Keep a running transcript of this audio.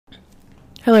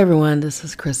Hello everyone, this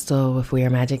is Crystal with We Are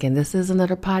Magic, and this is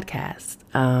another podcast.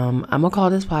 I'm going to call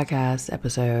this podcast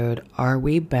episode, Are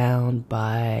We Bound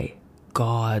by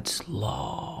God's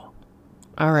Law?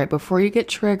 Alright, before you get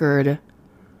triggered,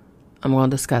 I'm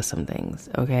going to discuss some things,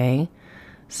 okay?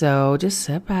 So just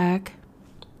sit back,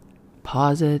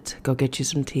 pause it, go get you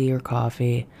some tea or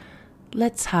coffee.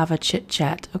 Let's have a chit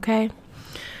chat, okay?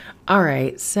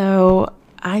 Alright, so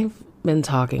I've been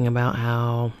talking about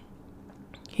how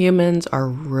humans are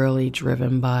really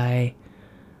driven by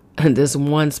this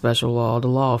one special law, the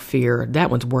law of fear. That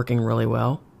one's working really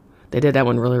well. They did that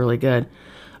one really, really good.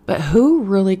 But who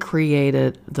really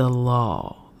created the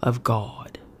law of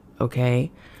God? Okay?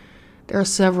 There are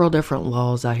several different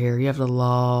laws out here. You have the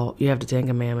law, you have the Ten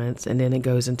Commandments, and then it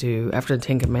goes into, after the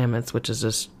Ten Commandments, which is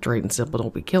just straight and simple,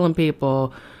 don't be killing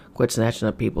people, quit snatching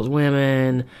up people's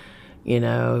women,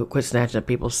 quit snatching up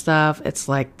people's stuff. It's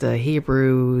like the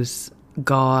Hebrews,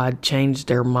 God changed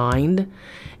their mind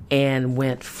and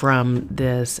went from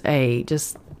this, hey,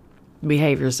 just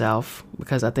behave yourself,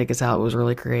 because I think it's how it was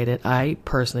really created. I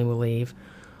personally believe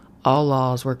all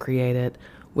laws were created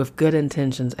with good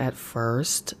intentions at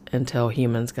first until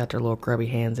humans got their little grubby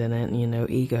hands in it, and,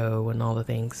 ego and all the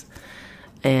things,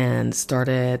 and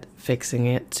started fixing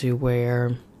it to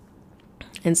where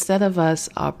instead of us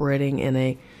operating in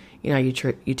a, you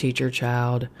teach your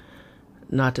child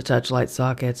not to touch light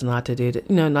sockets, not to do,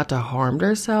 not to harm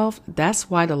themselves. That's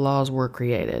why the laws were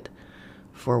created,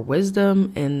 for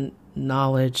wisdom and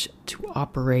knowledge to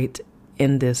operate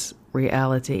in this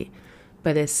reality.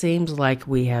 But it seems like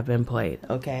we have been played,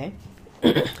 okay?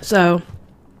 So,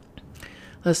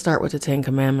 let's start with the Ten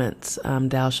Commandments.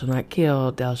 Thou shalt not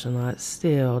kill, thou shalt not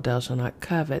steal, thou shalt not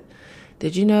covet.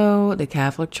 Did you know the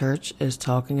Catholic Church is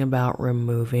talking about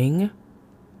removing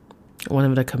one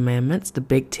of the commandments, the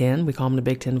Big Ten? We call them the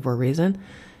Big Ten for a reason.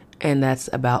 And that's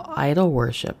about idol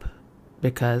worship,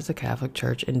 because the Catholic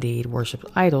Church indeed worships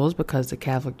idols, because the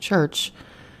Catholic Church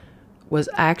was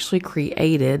actually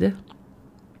created,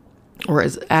 or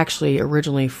is actually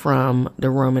originally from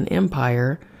the Roman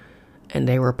Empire, and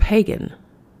they were pagan.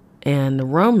 And the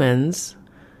Romans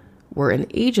were in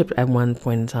Egypt at one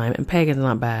point in time, and pagan's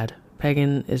not bad.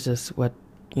 Pagan is just what,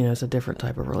 it's a different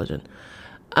type of religion.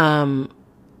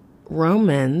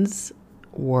 Romans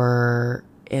were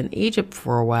in Egypt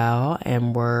for a while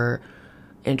and were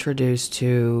introduced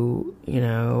to,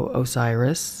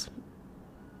 Osiris,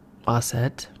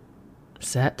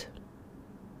 Set,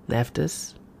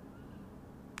 Nephthys,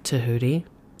 Tahuti,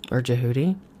 or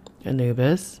Jehudi,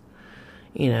 Anubis,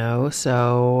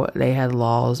 so they had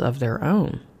laws of their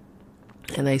own,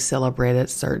 and they celebrated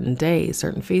certain days,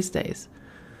 certain feast days.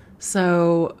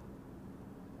 So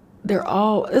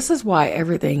this is why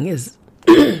everything is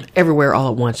everywhere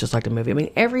all at once, just like the movie. I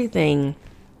mean, everything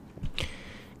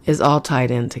is all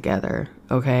tied in together,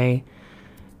 okay?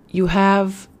 You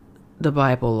have the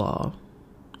Bible law.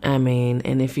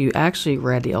 And if you actually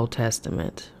read the Old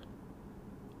Testament,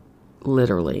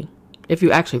 literally, if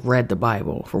you actually read the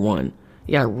Bible, for one,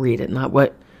 you gotta read it, not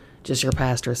what just your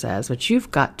pastor says, but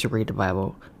you've got to read the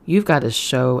Bible. You've got to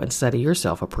show and study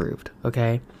yourself approved,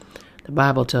 okay? The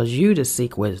Bible tells you to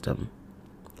seek wisdom.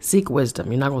 Seek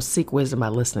wisdom. You're not going to seek wisdom by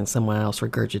listening to someone else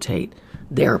regurgitate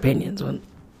their opinions on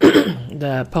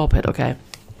the pulpit, okay?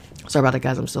 Sorry about that,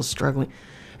 guys. I'm still struggling.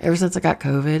 Ever since I got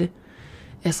COVID,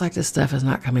 it's like this stuff is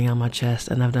not coming out of my chest,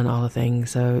 and I've done all the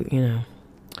things, so,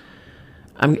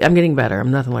 I'm getting better. I'm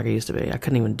nothing like I used to be. I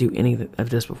couldn't even do any of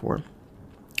this before.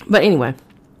 But anyway,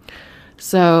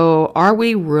 so are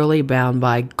we really bound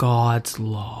by God's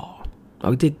law?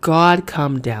 Oh, did God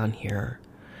come down here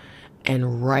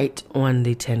and write on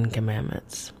the Ten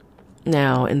Commandments?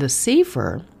 Now, in the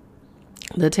Sefer,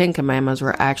 the Ten Commandments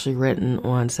were actually written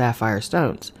on sapphire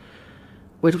stones,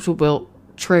 which will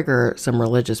trigger some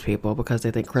religious people because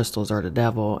they think crystals are the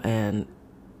devil. And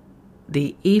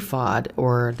the ephod,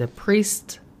 or the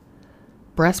priest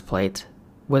breastplate,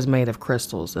 was made of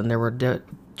crystals. And there were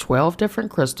 12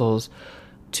 different crystals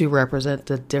to represent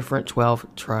the different 12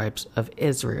 tribes of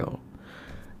Israel.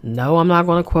 No, I'm not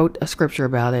going to quote a scripture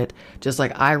about it. Just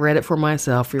like I read it for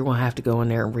myself, you're going to have to go in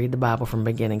there and read the Bible from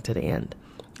beginning to the end.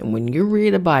 And when you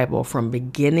read the Bible from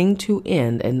beginning to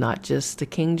end, and not just the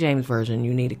King James Version,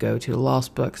 you need to go to the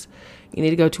lost books. You need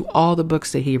to go to all the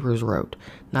books the Hebrews wrote,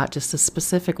 not just the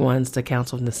specific ones the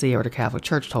Council of Nicaea or the Catholic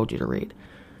Church told you to read.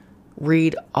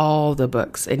 Read all the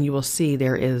books, and you will see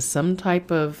there is some type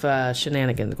of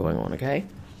shenanigans going on, okay?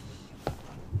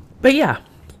 But yeah,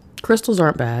 crystals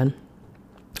aren't bad.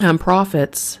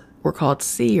 Prophets were called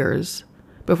seers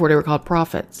before they were called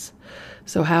prophets.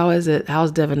 So how's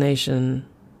divination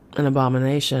an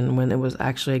abomination when it was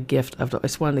actually a gift of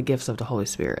it's one of the gifts of the Holy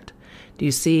Spirit. Do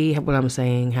you see what I'm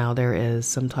saying? How there is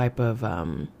some type of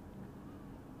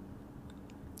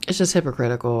it's just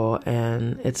hypocritical,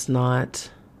 and it's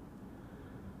not,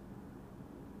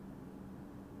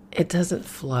 it doesn't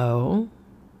flow,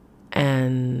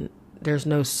 and there's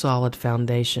no solid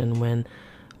foundation when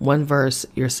one verse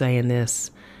you're saying this,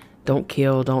 don't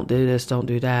kill, don't do this, don't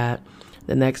do that.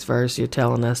 The next verse you're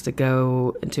telling us to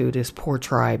go into this poor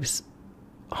tribe's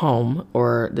home,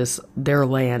 or their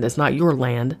land. It's not your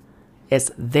land.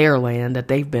 It's their land that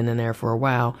they've been in there for a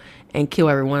while, and kill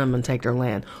every one of them and take their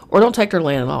land. Or don't take their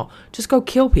land at all. Just go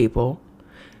kill people,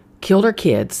 kill their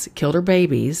kids, kill their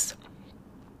babies,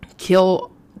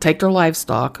 take their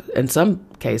livestock. In some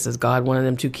cases, God wanted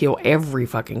them to kill every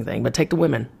fucking thing, but take the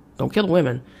women. Don't kill the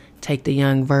women. Take the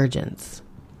young virgins.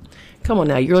 Come on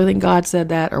now, you really think God said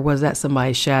that? Or was that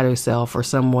somebody's shadow self or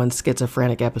someone's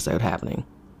schizophrenic episode happening?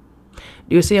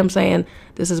 Do you see what I'm saying?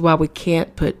 This is why we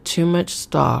can't put too much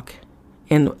stock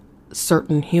in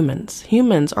certain humans.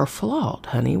 Humans are flawed,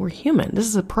 honey. We're human. This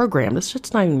is a program. This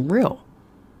shit's not even real.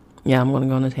 Yeah, I'm going to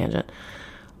go on a tangent.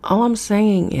 All I'm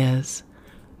saying is,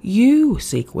 you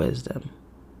seek wisdom.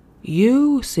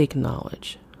 You seek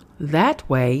knowledge. That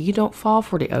way, you don't fall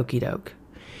for the okie doke.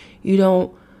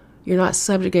 You're not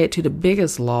subjugated to the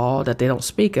biggest law that they don't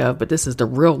speak of, but this is the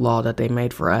real law that they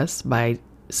made for us by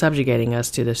subjugating us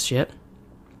to this shit,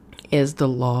 is the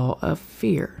law of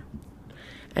fear.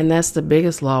 And that's the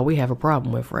biggest law we have a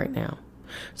problem with right now.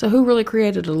 So who really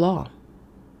created the law?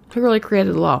 Who really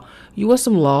created the law? You want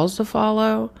some laws to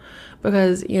follow?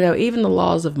 Because, even the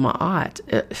laws of Ma'at,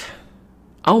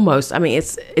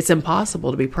 it's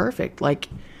impossible to be perfect. Like,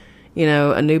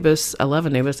 Anubis, I love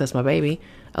Anubis, that's my baby.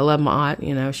 I love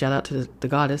Ma'at, shout out to the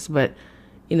goddess. But,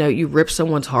 you rip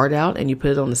someone's heart out and you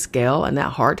put it on the scale, and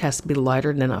that heart has to be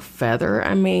lighter than a feather.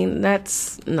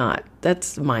 That's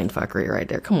mindfuckery right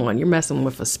there. Come on, you're messing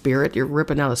with a spirit. You're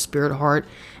ripping out a spirit heart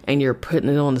and you're putting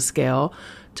it on the scale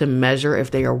to measure if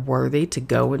they are worthy to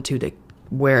go into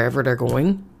wherever they're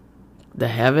going. The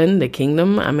heaven, the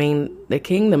kingdom. The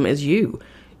kingdom is you.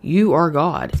 You are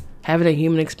God having a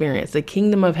human experience. The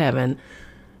kingdom of heaven.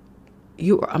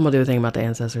 I'm going to do a thing about the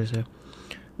ancestors too.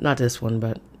 Not this one,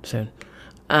 but soon.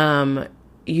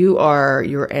 You are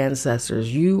your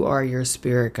ancestors. You are your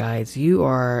spirit guides. You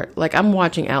are, like, I'm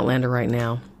watching Outlander right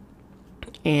now,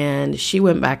 and she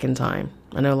went back in time.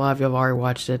 I know a lot of you have already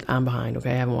watched it. I'm behind, okay?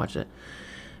 I haven't watched it.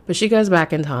 But she goes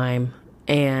back in time,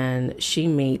 and she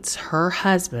meets her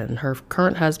husband, her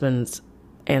current husband's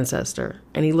ancestor,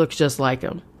 and he looks just like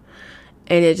him.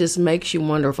 And it just makes you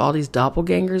wonder if all these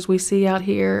doppelgangers we see out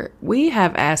here, we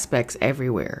have aspects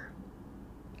everywhere.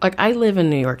 Like, I live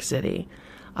in New York City.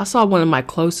 I saw one of my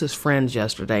closest friends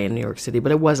yesterday in New York City,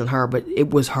 but it wasn't her, but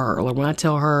it was her. Like, when I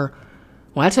tell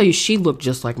you she looked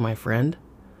just like my friend,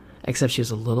 except she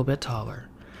was a little bit taller.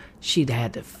 She'd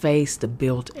had the face, the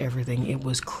build, everything. It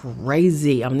was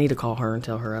crazy. I need to call her and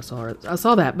tell her I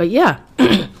saw that. But yeah,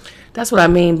 that's what I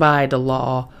mean by the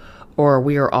law, or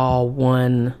we are all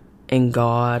one in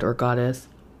God or goddess.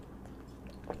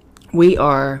 We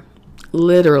are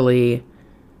literally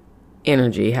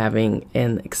energy having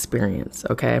an experience,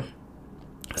 okay?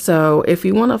 So if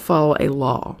you want to follow a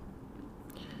law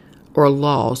or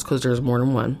laws, because there's more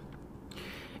than one,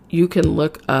 you can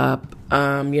look up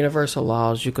universal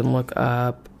laws. You can look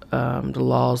up the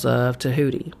laws of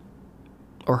Tahuti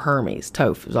or Hermes.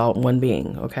 Toph is all one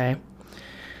being, okay?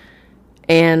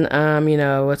 And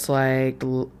it's like,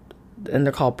 and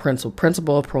they're called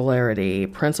principle of polarity,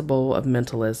 principle of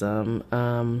mentalism,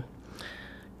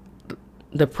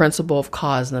 the principle of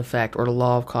cause and effect, or the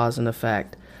law of cause and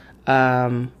effect,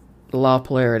 the law of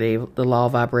polarity, the law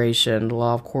of vibration, the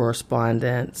law of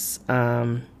correspondence,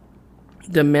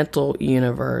 the mental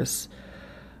universe,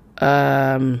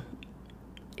 even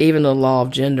the law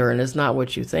of gender. And it's not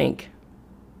what you think.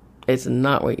 It's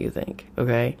not what you think,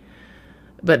 okay?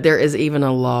 But there is even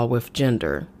a law with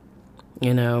gender,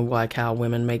 like how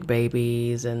women make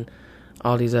babies and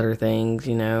all these other things,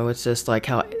 it's just like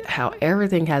how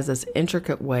everything has this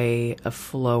intricate way of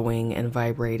flowing and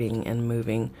vibrating and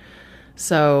moving.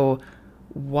 So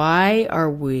why are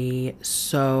we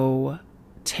so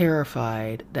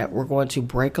terrified that we're going to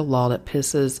break a law that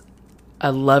pisses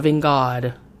a loving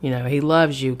God? He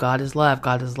loves you. God is love.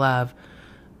 God is love.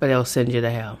 But he'll send you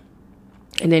to hell.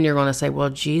 And then you're going to say,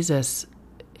 well, Jesus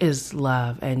is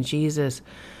love. And Jesus,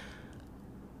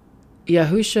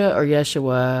 Yahusha or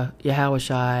Yeshua,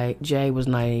 Yahawashai, J was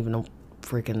not even a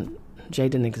freaking, J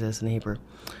didn't exist in Hebrew.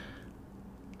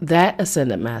 That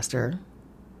ascendant master,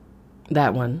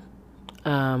 that one,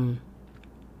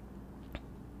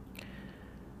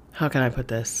 how can I put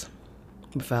this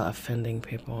without offending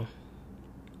people?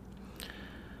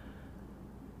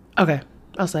 Okay,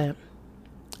 I'll say it.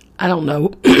 I don't know.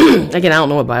 Again, I don't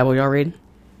know what Bible y'all read.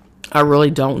 I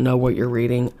really don't know what you're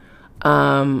reading.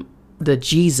 The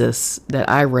Jesus that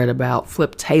I read about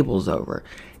flipped tables over.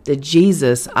 The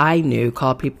Jesus I knew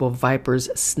called people vipers,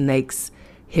 snakes,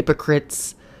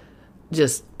 hypocrites,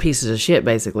 just pieces of shit,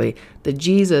 basically. The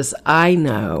Jesus I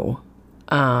know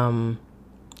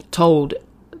told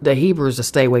the Hebrews to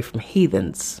stay away from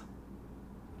heathens.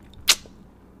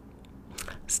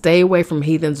 Stay away from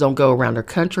heathens. Don't go around their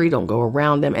country. Don't go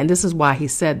around them. And this is why he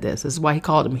said this. This is why he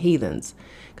called them heathens.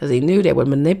 Because he knew they would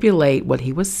manipulate what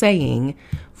he was saying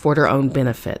for their own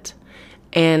benefit.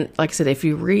 And like I said, if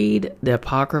you read the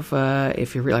Apocrypha,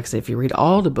 if you read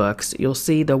all the books, you'll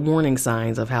see the warning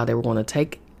signs of how they were going to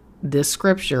take this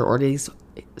scripture or these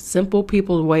simple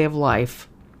people's way of life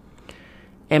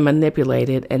and manipulate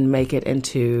it and make it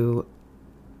into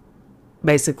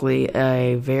basically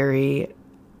a very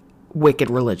wicked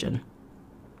religion.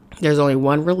 There's only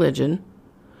one religion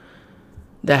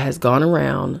that has gone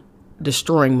around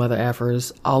destroying mother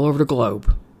effers all over the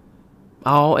globe,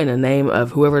 all in the name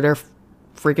of whoever they're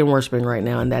freaking worshiping right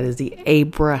now, and that is the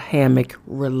Abrahamic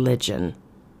religion.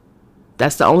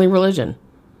 That's the only religion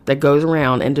that goes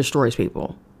around and destroys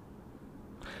people.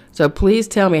 So please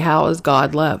tell me, how is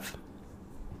God love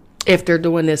if they're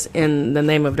doing this in the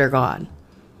name of their God?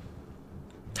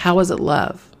 How is it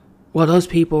love? Well, those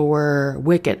people were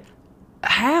wicked.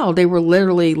 How? They were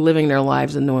literally living their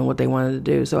lives and doing what they wanted to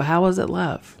do. So how is it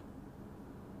love?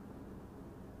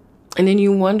 And then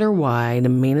you wonder why the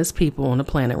meanest people on the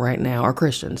planet right now are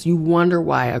Christians. You wonder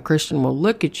why a Christian will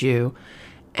look at you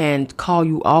and call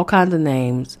you all kinds of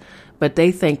names, but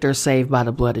they think they're saved by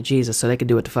the blood of Jesus, so they can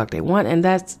do what the fuck they want. And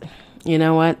that's, you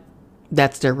know what?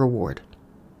 That's their reward.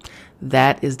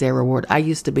 That is their reward. I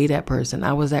used to be that person.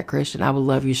 I was that Christian. I would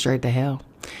love you straight to hell.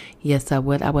 Yes, I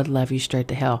would. I would love you straight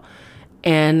to hell.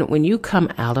 And when you come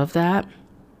out of that,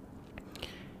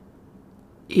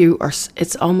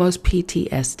 it's almost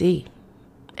PTSD.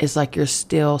 It's like you're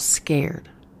still scared.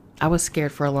 I was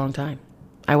scared for a long time.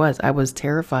 I was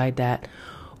terrified that,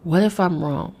 what if I'm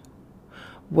wrong?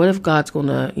 What if God's going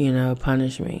to,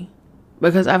 punish me?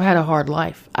 Because I've had a hard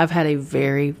life. I've had a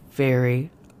very,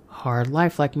 very hard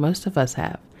life, like most of us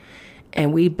have.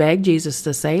 And we begged Jesus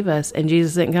to save us, and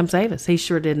Jesus didn't come save us. He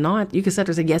sure did not. You can sit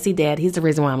there and say, yes, he did. He's the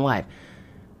reason why I'm alive.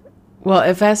 Well,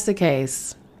 if that's the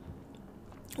case,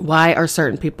 why are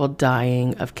certain people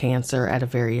dying of cancer at a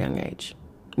very young age?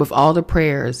 With all the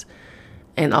prayers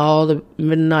and all the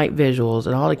midnight visuals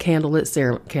and all the candle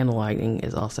lighting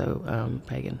is also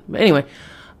pagan. But anyway,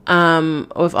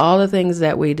 with all the things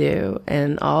that we do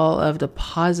and all of the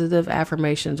positive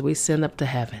affirmations we send up to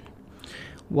heaven,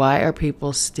 why are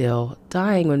people still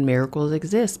dying when miracles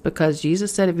exist? Because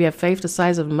Jesus said if you have faith the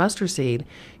size of a mustard seed,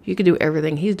 you can do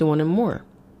everything he's doing and more.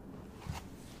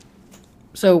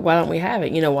 So why don't we have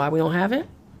it? You know why we don't have it?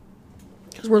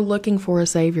 Because we're looking for a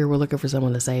savior. We're looking for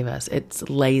someone to save us. It's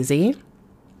lazy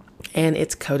and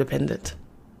it's codependent.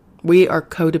 We are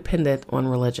codependent on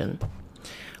religion.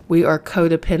 We are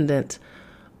codependent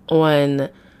on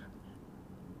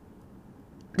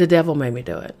the devil made me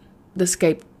do it. The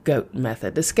scapegoat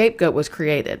method. The scapegoat was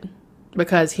created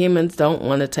because humans don't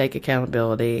want to take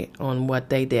accountability on what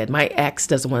they did. My ex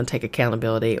doesn't want to take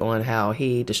accountability on how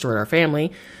he destroyed our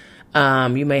family.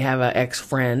 You may have an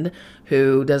ex-friend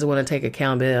who doesn't want to take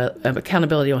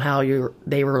accountability on how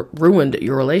they ruined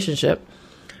your relationship.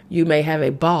 You may have a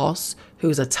boss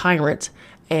who's a tyrant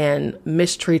and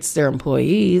mistreats their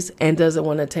employees and doesn't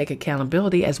want to take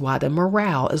accountability as why the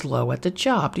morale is low at the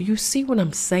job. Do you see what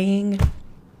I'm saying?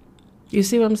 You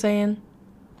see what I'm saying?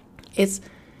 It's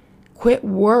quit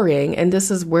worrying, and this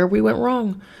is where we went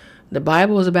wrong. The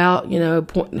Bible is about,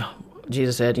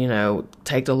 Jesus said,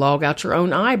 take the log out your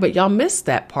own eye, but y'all missed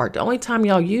that part. The only time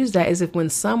y'all use that is if when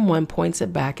someone points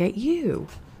it back at you.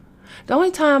 The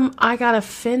only time I got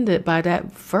offended by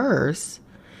that verse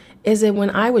is that when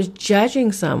I was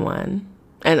judging someone,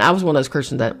 and I was one of those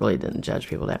Christians that really didn't judge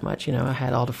people that much. I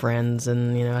had all the friends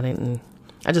and,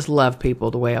 I just loved people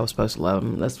the way I was supposed to love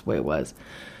them. That's the way it was.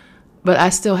 But I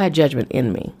still had judgment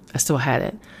in me. I still had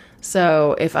it.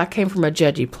 So if I came from a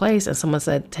judgy place and someone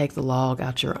said, take the log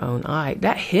out your own eye,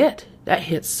 that hit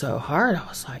so hard. I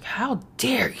was like, how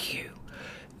dare you?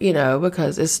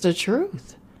 Because it's the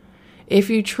truth.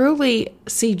 If you truly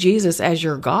see Jesus as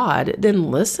your God, then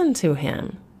listen to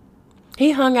him. He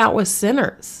hung out with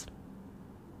sinners.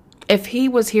 If he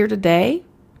was here today,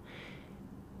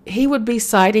 he would be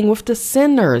siding with the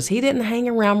sinners. He didn't hang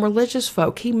around religious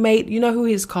folk. He made, you know who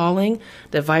he's calling?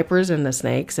 The vipers and the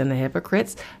snakes and the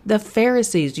hypocrites? The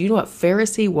Pharisees. Do you know what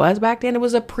Pharisee was back then? It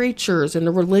was the preachers and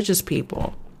the religious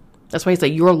people. That's why he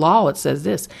said, your law, it says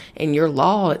this. In your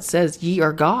law, it says ye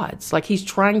are gods. Like he's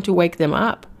trying to wake them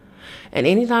up. And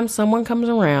anytime someone comes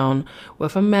around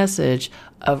with a message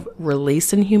of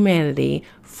releasing humanity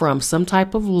from some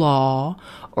type of law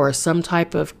or some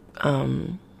type of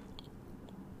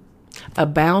a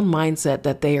bound mindset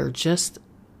that they are just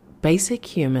basic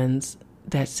humans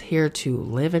that's here to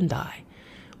live and die.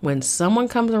 When someone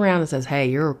comes around and says, hey,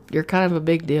 you're kind of a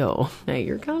big deal. Hey,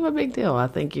 you're kind of a big deal. I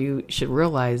think you should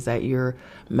realize that you're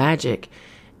magic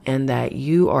and that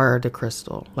you are the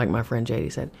crystal. Like my friend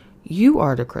JD said, you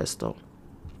are the crystal.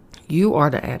 You are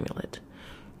the amulet.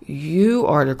 You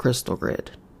are the crystal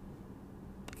grid.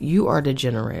 You are the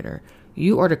generator.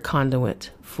 You are the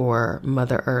conduit for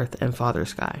Mother Earth and Father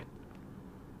Sky.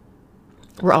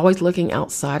 We're always looking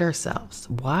outside ourselves.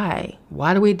 Why?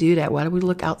 Why do we do that? Why do we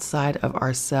look outside of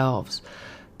ourselves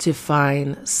to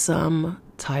find some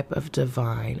type of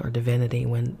divine or divinity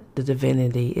when the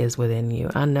divinity is within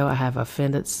you? I know I have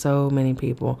offended so many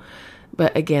people,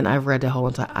 but again, I've read the whole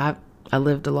entire. I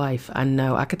lived a life. I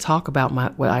know I could talk about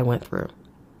what I went through,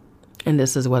 and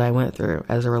this is what I went through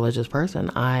as a religious person.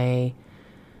 I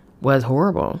was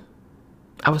horrible.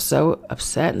 I was so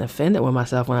upset and offended with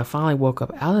myself when I finally woke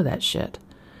up out of that shit.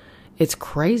 It's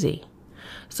crazy.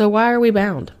 So why are we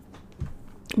bound?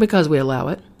 Because we allow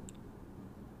it.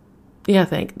 Yeah, I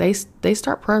think they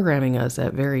start programming us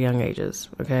at very young ages,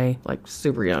 okay? Like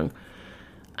super young.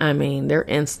 I mean, they're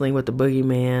instantly with the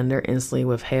boogeyman. They're instantly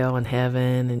with hell and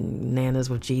heaven and nanas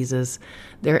with Jesus.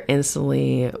 They're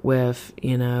instantly with,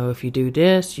 if you do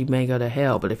this, you may go to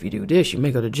hell. But if you do this, you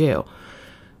may go to jail.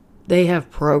 They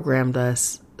have programmed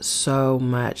us so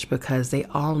much because they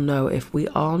all know, if we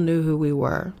all knew who we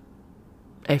were,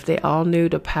 if they all knew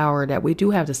the power, that we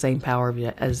do have the same power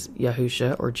as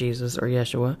Yahusha or Jesus or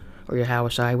Yeshua or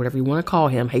Yahushai, whatever you want to call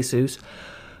him, Jesus,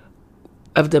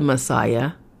 of the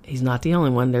Messiah. He's not the only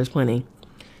one. There's plenty.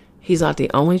 He's not the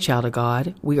only child of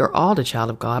God. We are all the child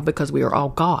of God because we are all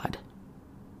God.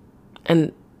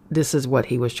 And this is what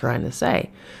he was trying to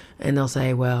say. And they'll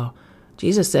say, well,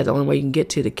 Jesus said the only way you can get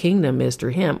to the kingdom is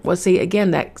through him. Well, see,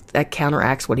 again, that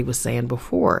counteracts what he was saying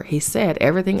before. He said,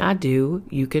 everything I do,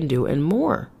 you can do and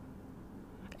more.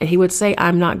 And he would say,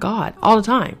 I'm not God all the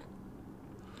time.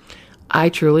 I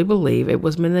truly believe it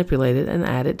was manipulated and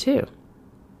added to.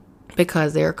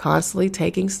 Because they're constantly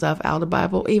taking stuff out of the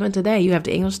Bible. Even today, you have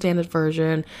the English Standard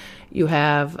Version. You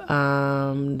have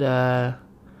the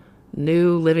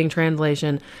New Living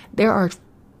Translation. There are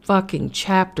fucking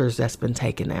chapters that's been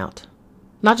taken out.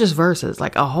 Not just verses,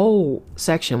 like a whole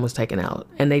section was taken out.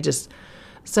 And they just,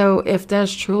 so if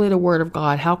that's truly the word of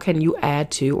God, how can you add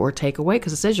to or take away?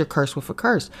 Because it says you're cursed with a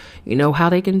curse. You know how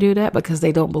they can do that? Because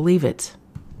they don't believe it.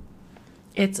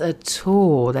 It's a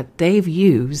tool that they've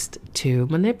used to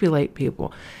manipulate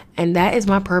people. And that is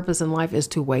my purpose in life, is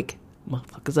to wake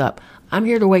motherfuckers up. I'm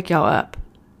here to wake y'all up.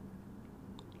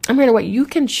 I'm here to wake. You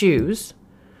can choose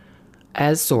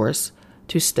as source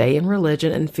to stay in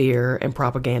religion and fear and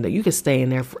propaganda. You can stay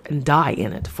in there and die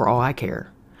in it for all I care.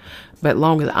 But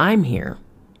long as I'm here,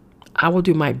 I will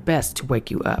do my best to wake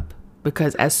you up.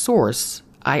 Because as source,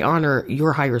 I honor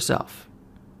your higher self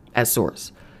as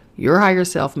source. Your higher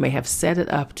self may have set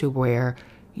it up to where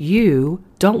you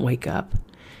don't wake up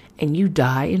and you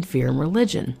die in fear and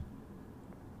religion.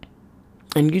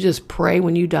 And you just pray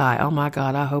when you die, oh my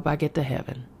God, I hope I get to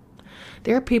heaven.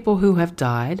 There are people who have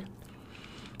died,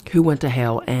 who went to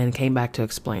hell and came back to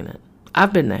explain it.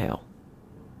 I've been to hell.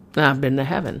 And I've been to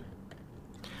heaven.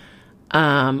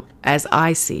 As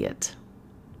I see it.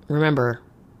 Remember,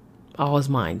 all is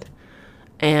mind.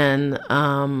 And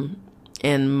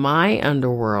in my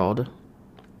underworld,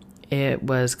 it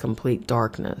was complete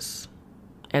darkness.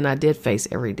 And I did face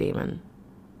every demon.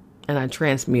 And I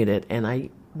transmuted and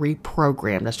I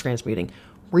reprogrammed. That's transmuting.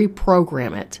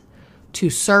 Reprogram it to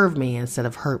serve me instead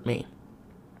of hurt me.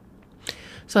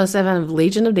 So instead of a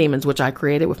legion of demons, which I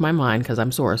created with my mind because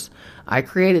I'm source, I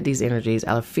created these energies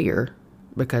out of fear.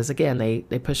 Because again,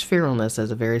 they push fear on us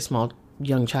as a very small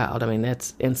young child. I mean,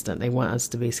 that's instant. They want us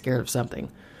to be scared of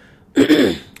something.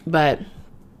 But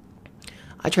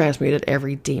I transmuted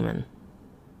every demon.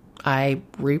 I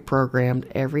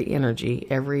reprogrammed every energy,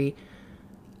 every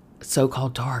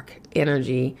so-called dark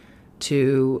energy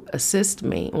to assist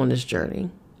me on this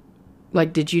journey.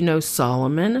 Like, did you know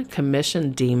Solomon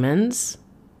commissioned demons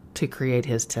to create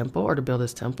his temple or to build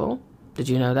his temple? Did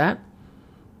you know that?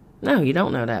 No, you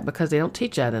don't know that because they don't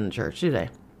teach that in the church, do they?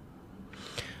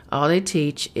 All they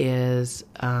teach is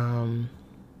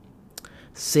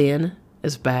sin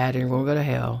is bad and you're going to go to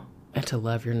hell, and to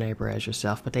love your neighbor as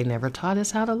yourself. But they never taught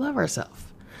us how to love ourselves.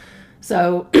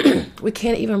 So we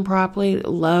can't even properly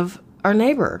love our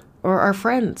neighbor or our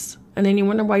friends. And then you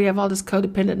wonder why you have all this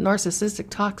codependent, narcissistic,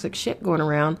 toxic shit going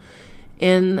around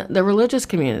in the religious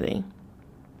community.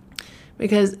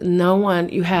 Because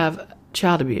you have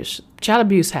child abuse. Child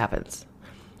abuse happens,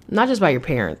 not just by your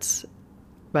parents,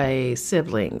 by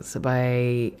siblings,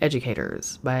 by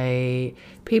educators, by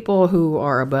people who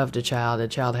are above the child. The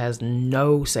child has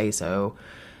no say-so,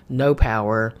 no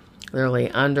power, literally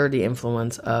under the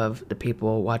influence of the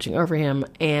people watching over him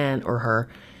and or her.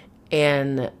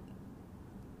 And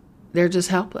they're just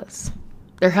helpless.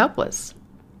 They're helpless.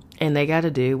 And they got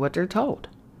to do what they're told.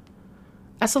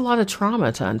 That's a lot of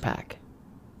trauma to unpack.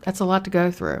 That's a lot to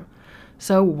go through.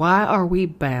 So why are we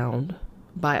bound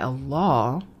by a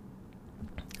law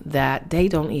that they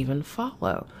don't even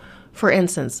follow? For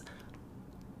instance,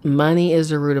 money is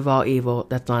the root of all evil.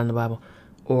 That's not in the Bible.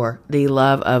 Or the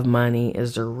love of money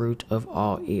is the root of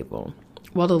all evil.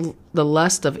 Well, the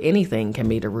lust of anything can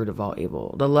be the root of all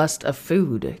evil. The lust of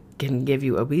food can give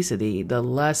you obesity. The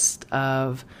lust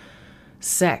of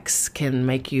sex can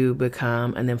make you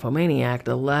become a nymphomaniac.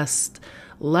 The lust,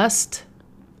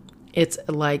 it's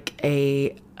like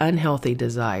a unhealthy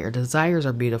desire. Desires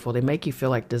are beautiful. They make you feel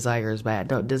like desire is bad.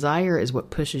 No, desire is what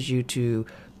pushes you to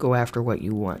go after what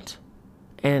you want.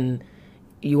 And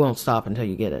you won't stop until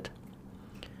you get it.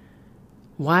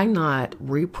 Why not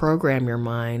reprogram your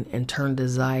mind and turn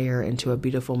desire into a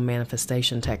beautiful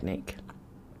manifestation technique?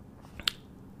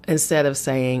 Instead of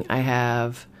saying, I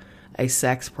have a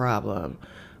sex problem,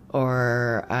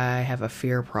 or I have a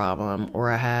fear problem,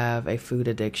 or I have a food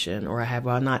addiction, or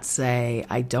why not say,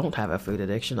 I don't have a food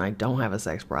addiction, I don't have a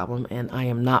sex problem, and I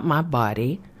am not my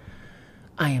body,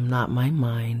 I am not my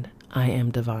mind, I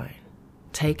am divine.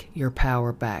 Take your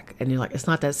power back. And you're like, it's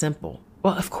not that simple.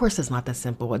 Well, of course it's not that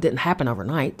simple. It didn't happen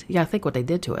overnight. Yeah, think what they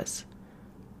did to us.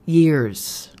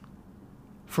 Years,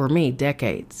 for me,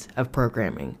 decades of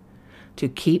programming to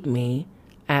keep me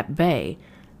at bay.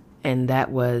 And that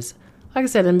was, like I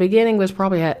said, in the beginning, they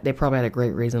probably had a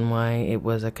great reason why. It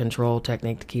was a control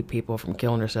technique to keep people from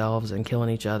killing themselves and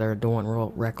killing each other, doing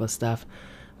real reckless stuff.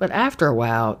 But after a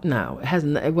while, no,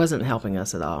 it wasn't helping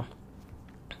us at all.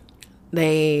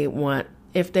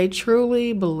 If they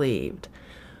truly believed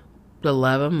the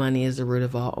love of money is the root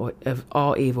of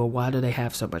all evil, why do they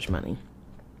have so much money?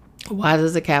 Why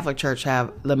does the Catholic Church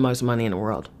have the most money in the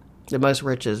world? The most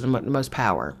riches, the most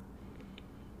power?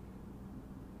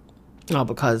 Oh,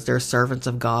 because they're servants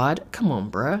of God? Come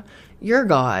on, bruh. You're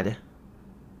God.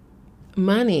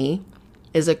 Money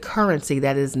is a currency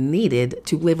that is needed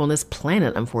to live on this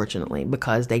planet, unfortunately,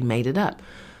 because they made it up.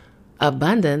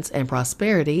 Abundance and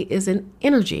prosperity is an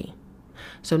energy.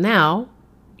 So now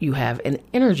you have an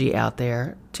energy out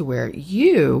there to where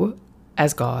you,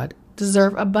 as God,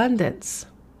 deserve abundance.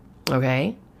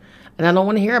 Okay? And I don't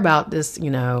want to hear about this,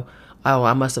 oh,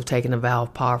 I must have taken a vow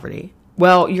of poverty.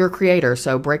 Well, you're a creator,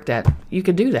 so break that. You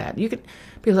could do that. People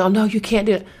say, oh, no, you can't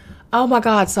do it. Oh, my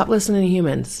God, stop listening to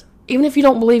humans. Even if you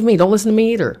don't believe me, don't listen to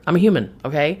me either. I'm a human,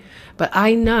 okay? But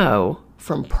I know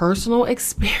from personal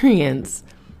experience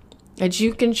that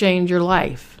you can change your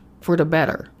life for the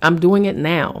better. I'm doing it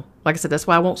now. Like I said, that's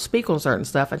why I won't speak on certain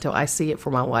stuff until I see it for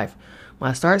my life.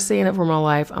 When I start seeing it for my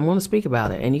life, I'm going to speak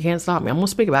about it. And you can't stop me. I'm going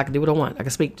to speak about it. I can do what I want. I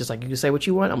can speak just like you can say what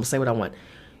you want. I'm going to say what I want.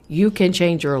 You can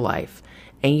change your life.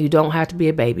 And you don't have to be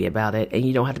a baby about it. And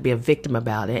you don't have to be a victim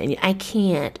about it. And I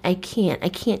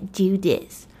can't do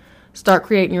this. Start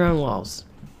creating your own laws.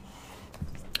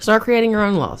 Start creating your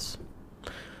own laws.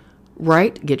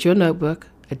 Get you a notebook,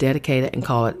 dedicate it, and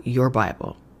call it your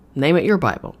Bible. Name it your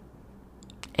Bible.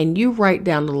 And you write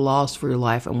down the laws for your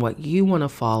life and what you want to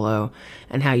follow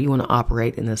and how you want to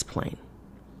operate in this plane.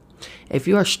 If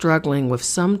you are struggling with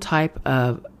some type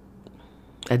of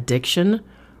addiction,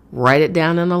 write it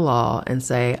down in a law and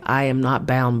say, I am not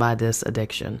bound by this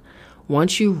addiction.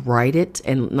 Once you write it,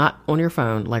 and not on your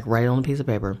phone, like write it on a piece of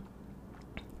paper,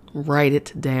 write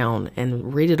it down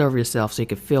and read it over yourself so you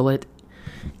can feel it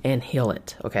and heal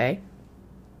it, okay?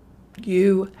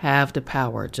 You have the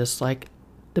power, just like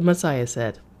the Messiah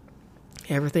said,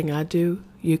 everything I do,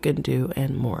 you can do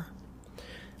and more.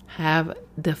 Have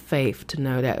the faith to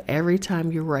know that every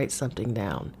time you write something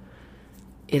down,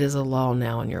 it is a law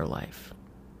now in your life.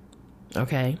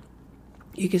 Okay?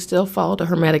 You can still follow the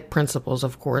Hermetic principles,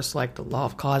 of course, like the law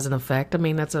of cause and effect. I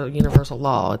mean, that's a universal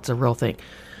law. It's a real thing.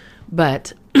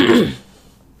 But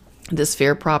this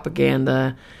fear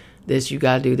propaganda, this, you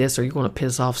got to do this, or you're going to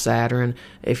piss off Saturn.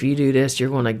 If you do this, you're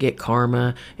going to get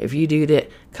karma. If you do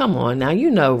that, come on. Now, you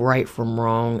know right from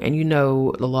wrong, and you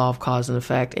know the law of cause and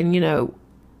effect, and you know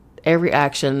every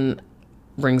action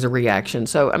brings a reaction.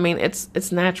 So, I mean,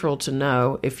 it's natural to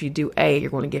know if you do A,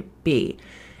 you're going to get B.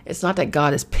 It's not that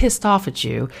God is pissed off at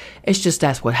you. It's just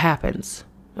that's what happens.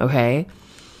 Okay?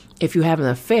 If you have an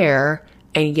affair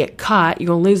and you get caught, you're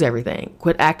going to lose everything.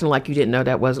 Quit acting like you didn't know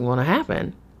that wasn't going to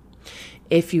happen.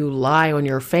 If you lie on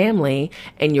your family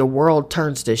and your world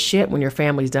turns to shit when your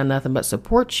family's done nothing but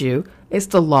support you, it's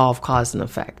the law of cause and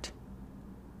effect.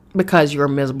 Because you're a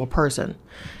miserable person.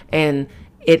 And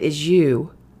it is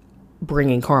you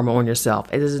bringing karma on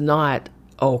yourself. It is not,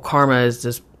 oh, karma is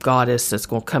this goddess that's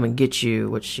going to come and get you,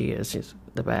 which she is. She's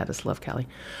the baddest. Love Callie.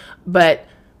 But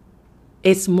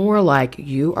it's more like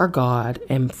you are God,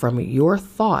 and from your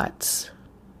thoughts,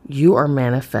 you are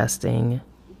manifesting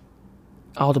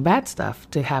all the bad stuff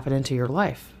to happen into your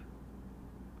life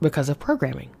because of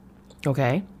programming.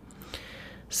 Okay?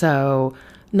 So,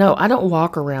 no, I don't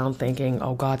walk around thinking,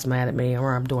 oh, God's mad at me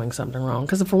or I'm doing something wrong.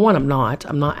 Because for one, I'm not.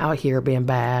 I'm not out here being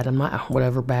bad. I'm not,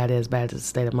 whatever bad is a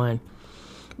state of mind.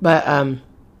 But I'm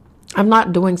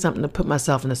not doing something to put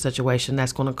myself in a situation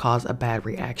that's going to cause a bad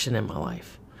reaction in my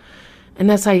life. And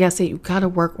that's how you got to see, you got to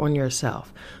work on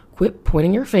yourself. Quit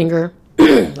pointing your finger.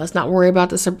 Let's not worry about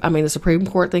the Supreme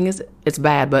Court thing it's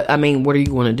bad, but I mean, what are you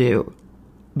going to do?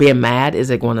 Being mad, is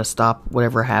it going to stop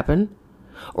whatever happened?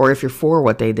 Or if you're for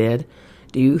what they did,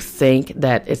 do you think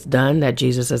that it's done, that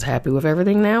Jesus is happy with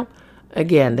everything now?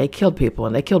 Again, they killed people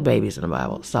and they killed babies in the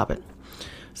Bible. Stop it.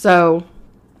 So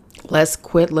let's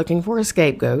quit looking for a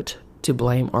scapegoat to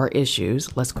blame our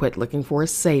issues. Let's quit looking for a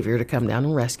savior to come down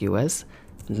and rescue us.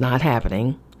 Not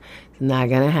happening. It's not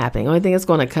going to happen. The only thing that's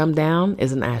going to come down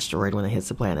is an asteroid when it hits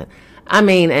the planet. I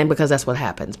mean, and because that's what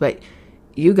happens. But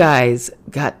you guys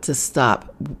got to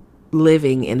stop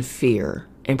living in fear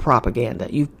and propaganda.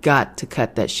 You've got to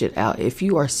cut that shit out. If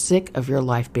you are sick of your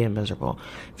life being miserable,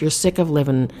 if you're sick of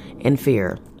living in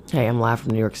fear, hey, I'm live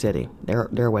from New York City.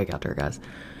 They're awake out there, guys.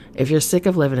 If you're sick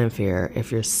of living in fear,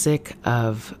 if you're sick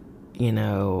of,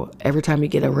 every time you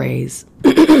get a raise,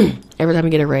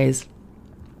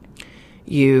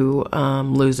 you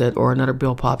lose it or another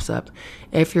bill pops up.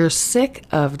 If you're sick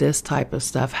of this type of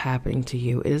stuff happening to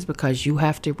you, it is because you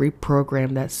have to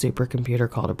reprogram that supercomputer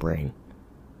called a brain.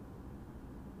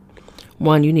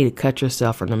 One, you need to cut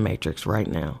yourself from the matrix right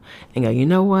now and go, you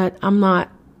know what? I'm not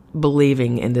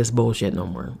believing in this bullshit no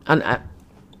more.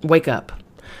 Wake up.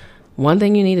 One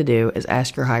thing you need to do is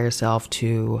ask your higher self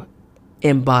to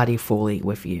embody fully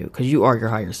with you, because you are your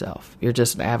higher self. You're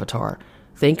just an avatar.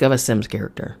 Think of a Sims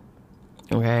character.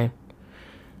 Okay?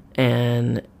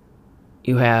 And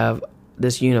you have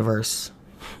this universe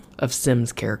of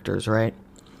Sims characters, right?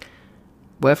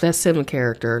 What if that Sim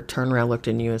character turned around, looked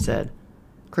at you and said,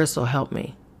 Crystal, help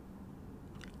me?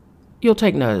 You'll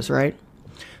take notice, right?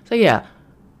 So yeah,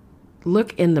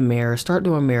 look in the mirror, start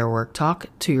doing mirror work, talk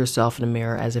to yourself in the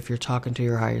mirror as if you're talking to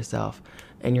your higher self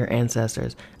and your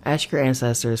ancestors. Ask your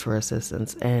ancestors for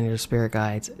assistance and your spirit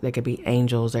guides. They could be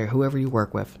angels or whoever you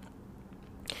work with.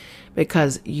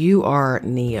 Because you are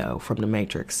Neo from The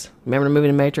Matrix. Remember the movie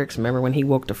The Matrix? Remember when he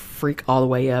woke the freak all the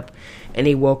way up, and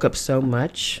he woke up so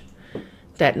much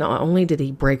that not only did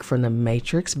he break from the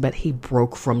Matrix, but he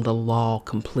broke from the law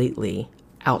completely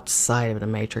outside of the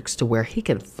Matrix to where he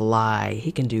can fly.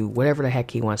 He can do whatever the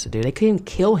heck he wants to do. They couldn't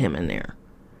kill him in there.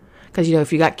 Because,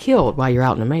 if you got killed while you're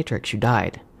out in the Matrix, you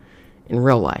died in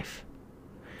real life.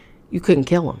 You couldn't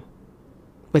kill him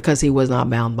because he was not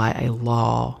bound by a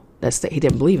law. He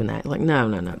didn't believe in that. Like, no.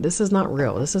 This is not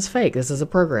real. This is fake. This is a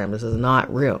program. This is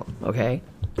not real. Okay?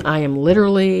 I am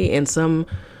literally in some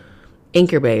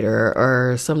incubator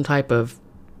or some type of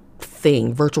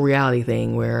thing, virtual reality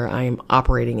thing, where I am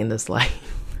operating in this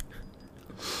life.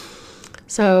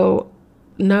 So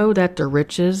know that the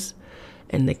riches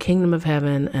and the kingdom of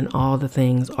heaven and all the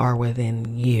things are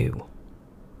within you.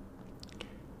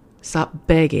 Stop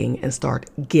begging and start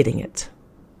getting it.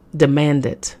 Demand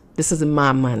it. This is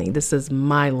my money. This is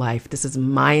my life. This is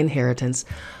my inheritance.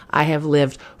 I have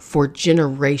lived for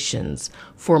generations,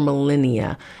 for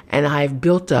millennia, and I've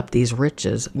built up these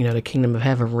riches, the kingdom of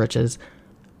heaven riches,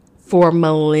 for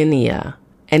millennia.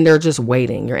 And they're just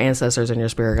waiting. Your ancestors and your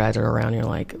spirit guides are around. You're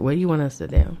like, what do you want us to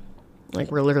do? Like,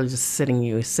 we're literally just sitting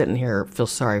here, feel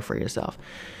sorry for yourself.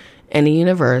 And the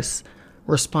universe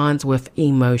responds with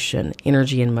emotion,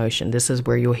 energy and motion. This is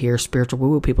where you'll hear spiritual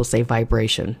woo-woo people say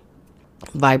vibration.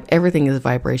 Everything is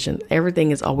vibration. Everything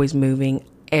is always moving.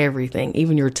 Everything,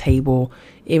 even your table,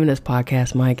 even this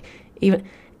podcast mic, even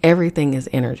everything is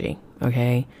energy.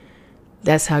 Okay.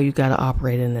 That's how you got to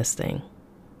operate in this thing.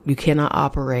 You cannot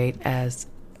operate as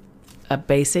a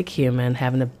basic human,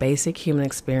 having a basic human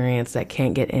experience that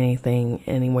can't get anything,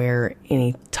 anywhere,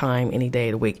 anytime, any day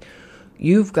of the week.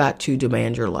 You've got to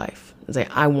demand your life and say,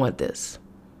 I want this.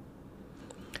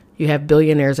 You have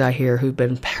billionaires out here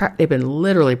they've been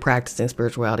literally practicing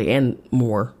spirituality and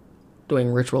more,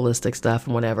 doing ritualistic stuff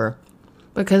and whatever,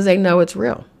 because they know it's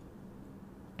real.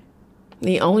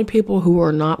 The only people who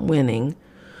are not winning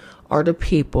are the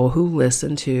people who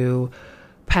listen to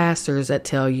pastors that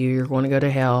tell you you're going to go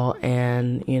to hell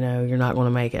and, you're not going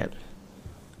to make it.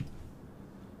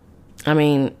 I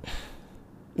mean,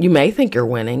 you may think you're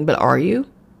winning, but are you?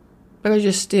 Because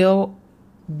you're still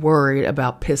worried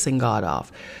about pissing God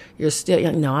off. You're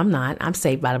still, no, I'm not. I'm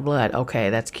saved by the blood. Okay,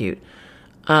 that's cute.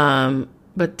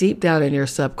 But deep down in your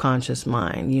subconscious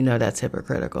mind, that's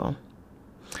hypocritical.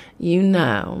 You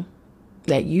know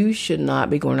that you should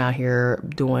not be going out here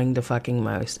doing the fucking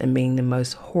most and being the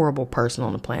most horrible person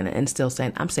on the planet and still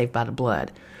saying, I'm saved by the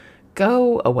blood.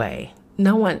 Go away.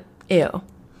 No one, ew.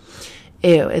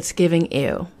 Ew, it's giving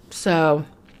ew. So,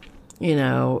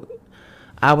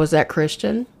 I was that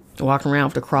Christian walking around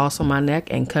with the cross on my neck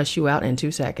and cuss you out in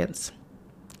 2 seconds.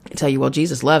 I tell you, well,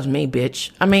 Jesus loves me,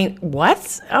 bitch. I mean,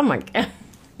 what? Oh my God.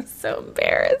 I'm so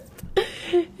embarrassed.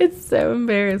 It's so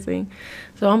embarrassing.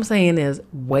 So all I'm saying is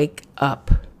wake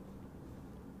up.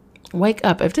 Wake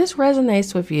up. If this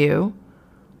resonates with you,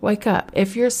 wake up.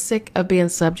 If you're sick of being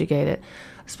subjugated,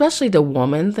 especially the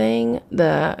woman thing,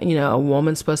 a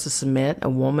woman's supposed to submit, a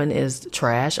woman is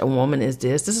trash, a woman is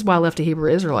this. This is why I left the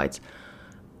Hebrew Israelites.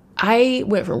 I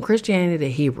went from Christianity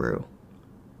to Hebrew,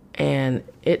 and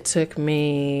it took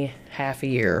me half a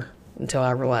year until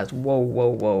I realized,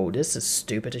 whoa, this is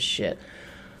stupid as shit.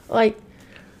 Like,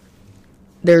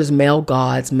 there's male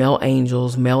gods, male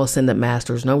angels, male ascended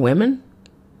masters, no women?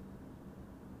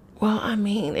 Well, I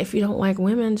mean, if you don't like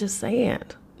women, just say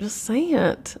it. Just say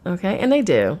it, okay? And they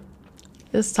do.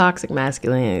 This toxic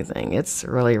masculinity thing, it's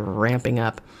really ramping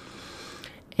up.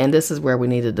 And this is where we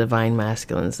need the divine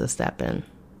masculines to step in.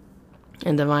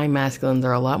 And divine masculines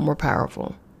are a lot more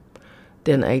powerful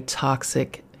than a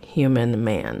toxic human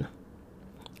man.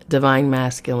 Divine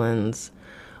masculines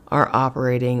are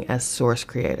operating as source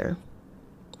creator,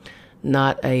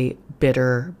 not a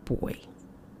bitter boy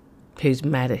who's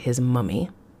mad at his mummy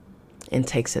and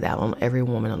takes it out on every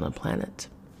woman on the planet.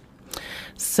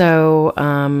 So,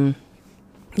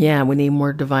 we need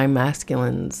more divine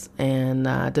masculines.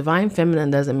 And divine feminine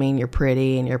doesn't mean you're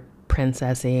pretty and you're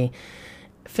princessy.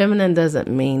 Feminine doesn't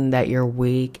mean that you're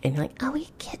weak and you're like, oh, you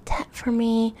get that for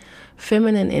me.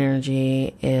 Feminine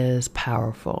energy is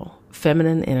powerful.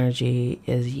 Feminine energy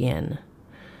is yin.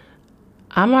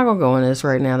 I'm not going to go on this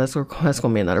right now. That's going to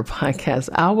be another podcast.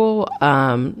 I will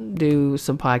do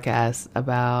some podcasts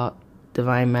about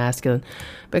divine masculine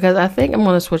because I think I'm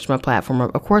going to switch my platform.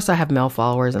 Of course, I have male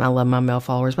followers and I love my male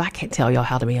followers, but I can't tell y'all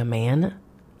how to be a man.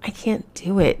 I can't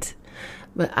do it.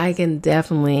 But I can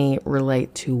definitely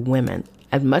relate to women.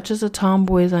 As much as a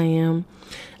tomboy as I am,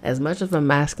 as much of a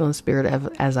masculine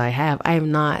spirit as I have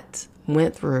not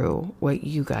went through what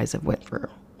you guys have went through.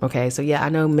 Okay, so yeah, I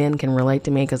know men can relate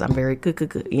to me because I'm very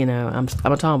good. I'm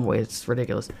a tomboy. It's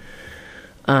ridiculous.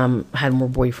 I had more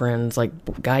boyfriends,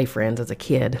 like guy friends as a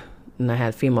kid, than I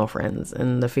had female friends,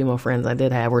 and the female friends I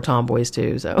did have were tomboys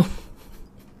too. So,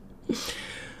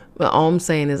 but all I'm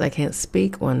saying is I can't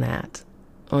speak on that.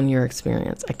 On your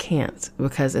experience. I can't,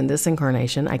 because in this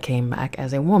incarnation I came back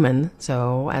as a woman.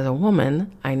 So as a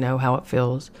woman, I know how it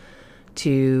feels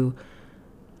to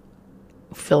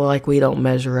feel like we don't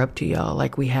measure up to y'all,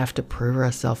 like we have to prove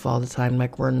ourselves all the time,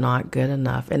 like we're not good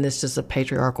enough. And it's just a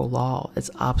patriarchal law. It's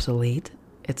obsolete,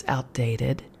 it's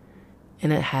outdated,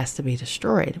 and it has to be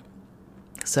destroyed.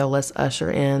 So let's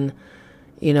usher in,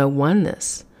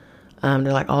 oneness. They're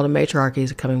like, all the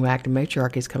matriarchies are coming back. The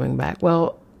matriarchy is coming back.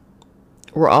 Well,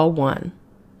 we're all one.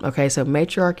 Okay, so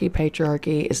matriarchy,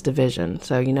 patriarchy is division.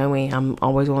 So you know me, I'm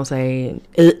always going to say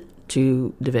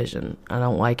to division. I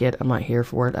don't like it. I'm not here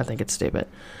for it. I think it's stupid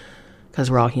because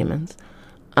we're all humans.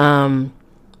 I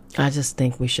just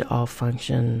think we should all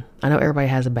function. I know everybody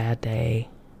has a bad day.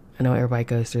 I know everybody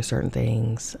goes through certain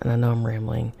things, and I know I'm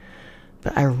rambling,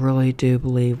 but I really do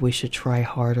believe we should try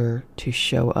harder to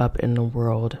show up in the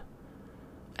world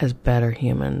as better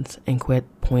humans and quit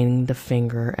pointing the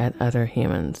finger at other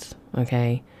humans,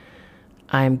 okay?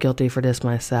 I am guilty for this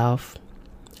myself.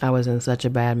 I was in such a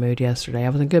bad mood yesterday. I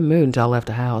was in a good mood until I left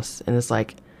the house, and it's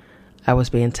like I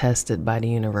was being tested by the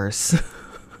universe.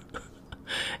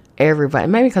 Everybody,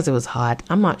 maybe because it was hot,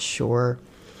 I'm not sure,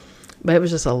 but it was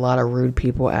just a lot of rude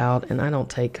people out, and I don't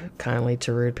take kindly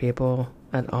to rude people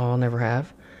at all, never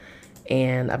have.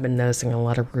 And I've been noticing a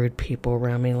lot of rude people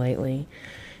around me lately.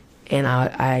 And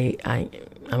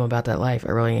I'm about that life.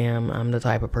 I really am. I'm the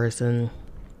type of person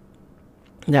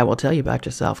that will tell you about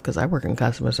yourself, because I work in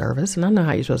customer service and I know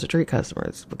how you're supposed to treat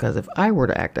customers, because if I were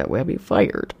to act that way, I'd be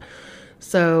fired.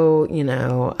 So,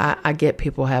 I get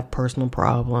people have personal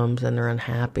problems and they're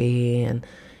unhappy, and,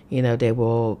 they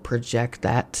will project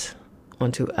that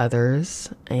onto others.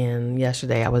 And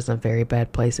yesterday I was in a very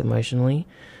bad place emotionally.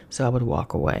 So I would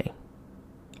walk away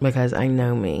because I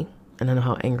know me and I know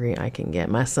how angry I can get.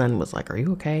 My son was like, "Are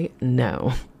you okay?"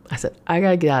 No. I said, "I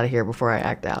got to get out of here before I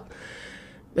act out."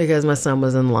 Because my son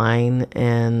was in line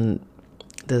and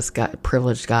this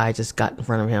privileged guy just got in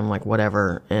front of him like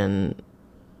whatever. And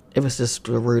it was just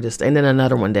the rudest. And then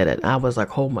another one did it. I was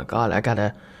like, "Oh my God, I got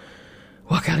to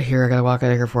walk out of here. I got to walk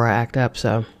out of here before I act up."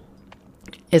 So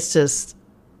it's just,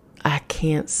 I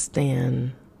can't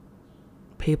stand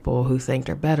people who think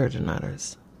they're better than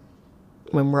others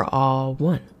when we're all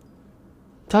one.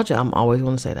 Told you, I'm always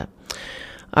going to say that.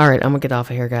 All right, I'm going to get off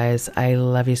of here, guys. I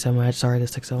love you so much. Sorry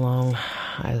this took so long.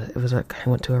 I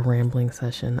went to a rambling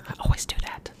session. I always do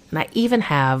that. And I even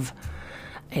have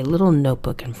a little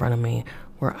notebook in front of me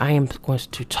where I am going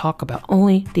to talk about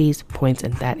only these points,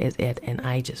 and that is it. And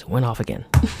I just went off again.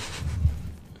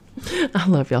 I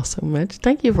love y'all so much.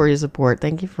 Thank you for your support.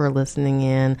 Thank you for listening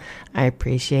in. I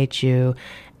appreciate you.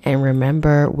 And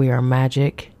remember, we are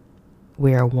magic.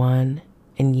 We are one,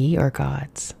 and ye are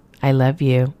gods. I love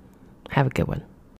you. Have a good one.